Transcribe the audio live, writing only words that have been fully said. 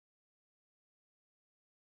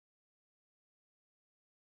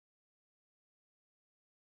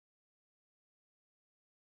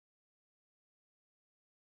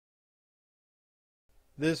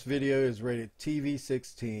This video is rated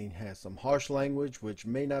TV-16, has some harsh language which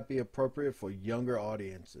may not be appropriate for younger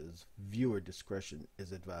audiences. Viewer discretion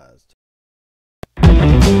is advised.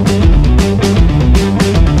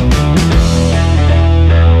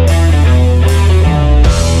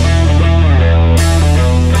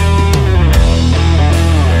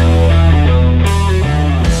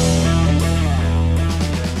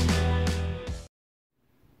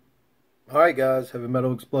 Alright guys, Heavy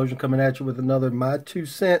Metal Explosion coming at you with another My 2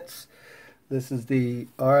 Cents. This is the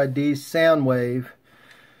RID Soundwave,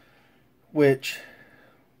 which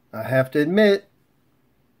I have to admit,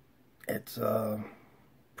 it's a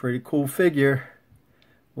pretty cool figure.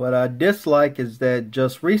 What I dislike is that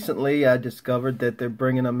just recently I discovered that they're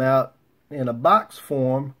bringing them out in a box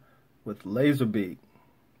form with laser beak.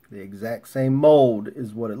 The exact same mold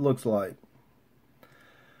is what it looks like.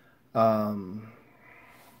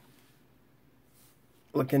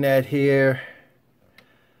 Looking at here,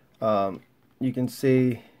 you can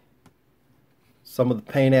see some of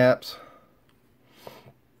the paint apps.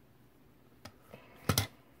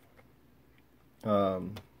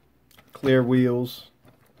 Clear wheels.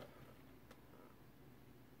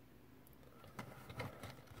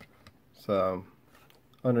 So,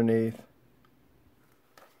 underneath.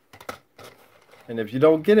 And if you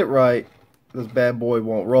don't get it right, this bad boy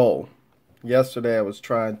won't roll. Yesterday I was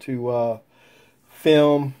trying to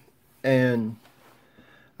film and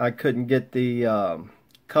I couldn't get the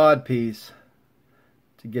cod piece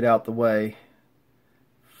to get out the way.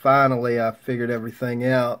 Finally I figured everything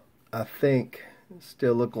out. I think it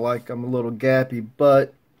still look like I'm a little gappy,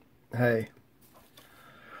 but hey,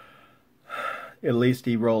 at least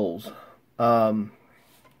he rolls. You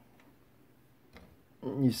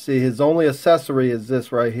see his only accessory is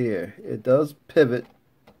this right here. It does pivot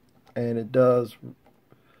and it does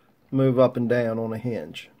move up and down on a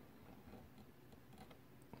hinge.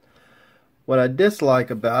 What I dislike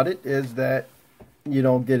about it is that you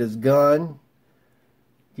don't get his gun.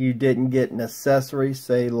 You didn't get an accessory,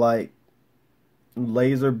 say like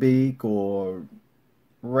laser beak or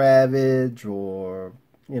ravage or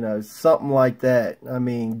something like that. I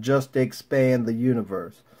mean, just to expand the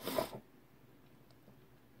universe.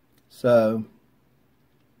 So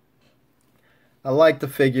I like the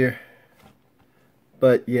figure,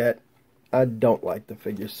 but yet I don't like the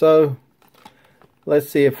figure. So let's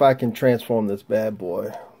see if I can transform this bad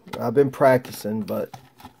boy. I've been practicing, but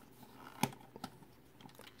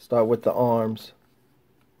start with the arms.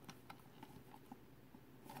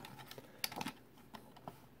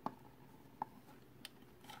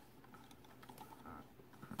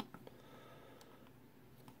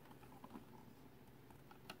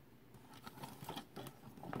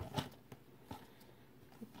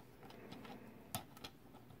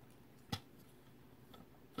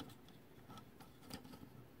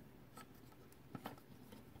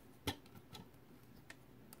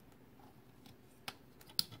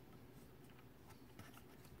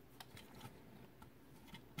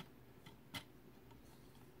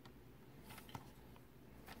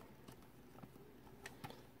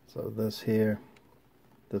 So this here,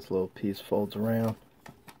 this little piece folds around.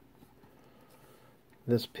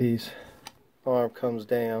 This piece, arm comes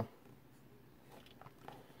down.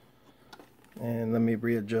 And let me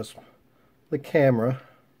readjust the camera.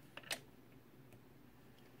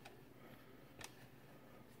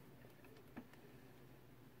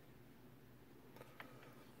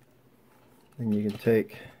 And you can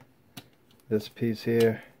take this piece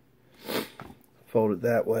here, fold it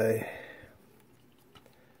that way,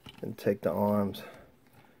 and take the arms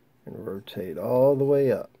and rotate all the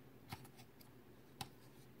way up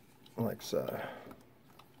like so.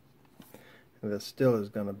 And this still is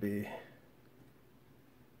going to be,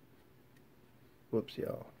 whoops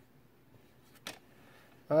y'all,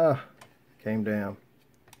 came down.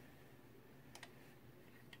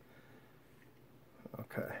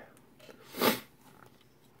 Okay,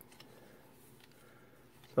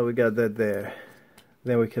 so we got that there.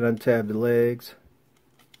 Then we can untab the legs,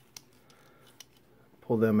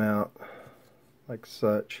 pull them out like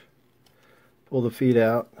such, pull the feet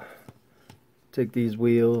out, take these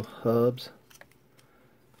wheel hubs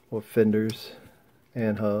or fenders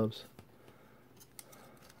and hubs,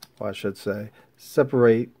 or I should say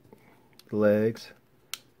separate the legs,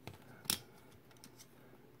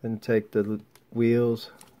 then take the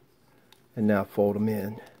wheels and now fold them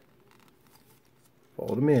in.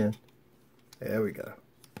 Fold them in. There we go.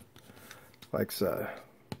 Like so.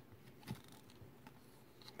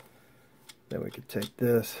 Then we could take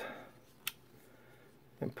this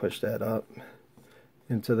and push that up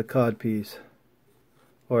into the cod piece,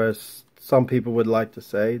 or as some people would like to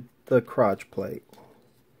say, the crotch plate.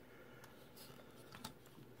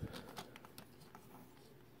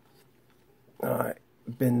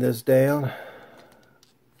 spin this down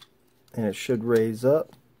and it should raise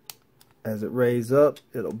up. As it raises up,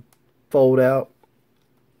 it'll fold out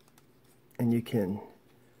and you can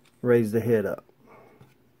raise the head up.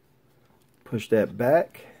 Push that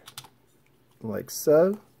back like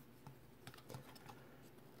so.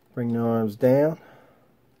 Bring the arms down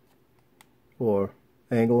or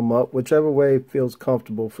angle them up, whichever way feels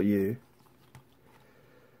comfortable for you.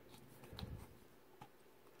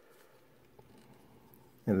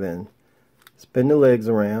 And then spin the legs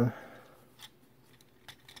around.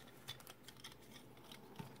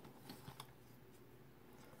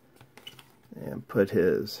 And put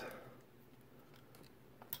his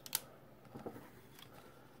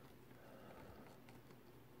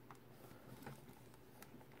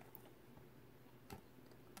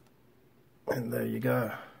and there you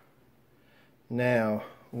go. Now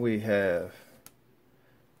we have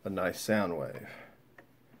a nice sound wave.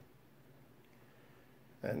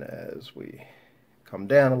 And as we come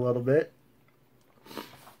down a little bit,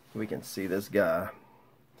 we can see this guy.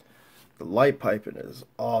 The light piping is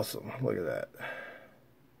awesome. Look at that.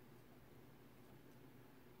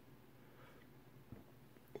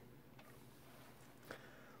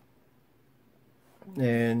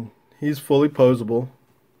 And he's fully posable.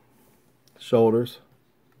 Shoulders.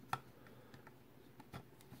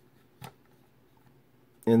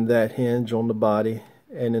 In that hinge on the body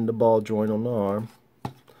and in the ball joint on the arm.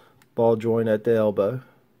 Ball joint at the elbow.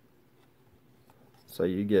 So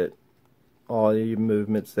you get all your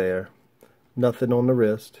movements there. Nothing on the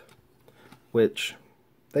wrist, which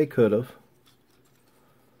they could have.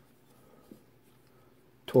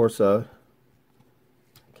 Torso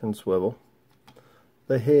can swivel.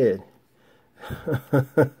 The head,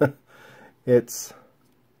 it's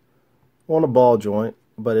on a ball joint,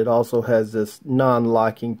 but it also has this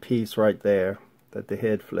non-locking piece right there that the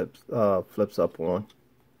head flips up on.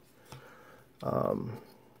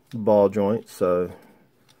 Ball joint. So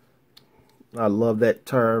I love that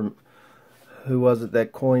term. Who was it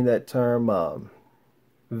that coined that term?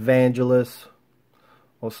 Evangelist,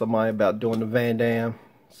 or somebody about doing the Van Damme.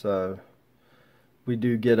 So we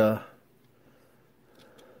do get the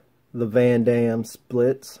Van Damme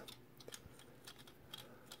splits,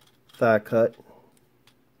 thigh cut.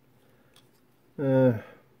 Not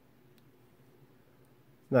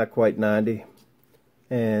quite 90,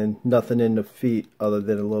 and nothing in the feet other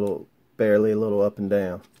than barely a little up and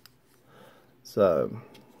down. So,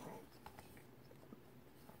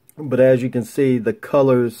 but as you can see, the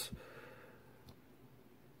colors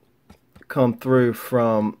come through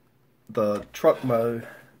from the truck mode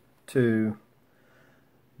to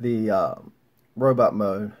the robot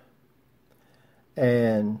mode.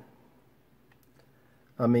 And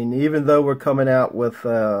I mean, even though we're coming out with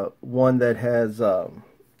one that has a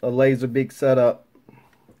laser beak setup,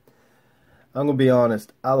 I'm gonna be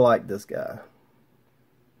honest, I like this guy.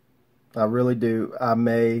 I really do. I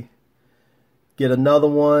may get another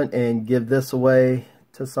one and give this away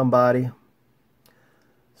to somebody.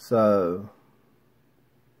 So,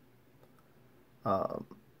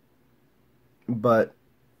 but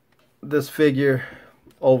this figure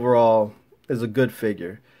overall is a good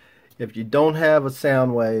figure. If you don't have a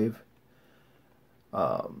Soundwave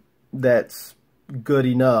that's good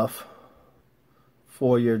enough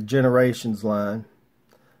for your Generations line,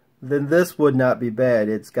 then this would not be bad.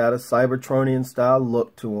 It's got a Cybertronian style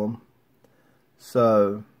look to them.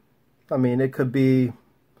 So, I mean, it could be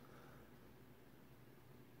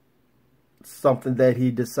something that he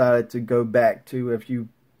decided to go back to if you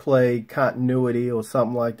play continuity or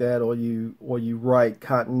something like that, or you write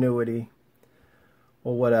continuity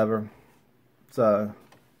or whatever. So,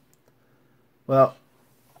 well,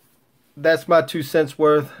 that's my 2 cents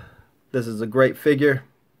worth. This is a great figure.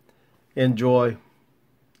 Enjoy,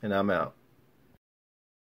 and I'm out.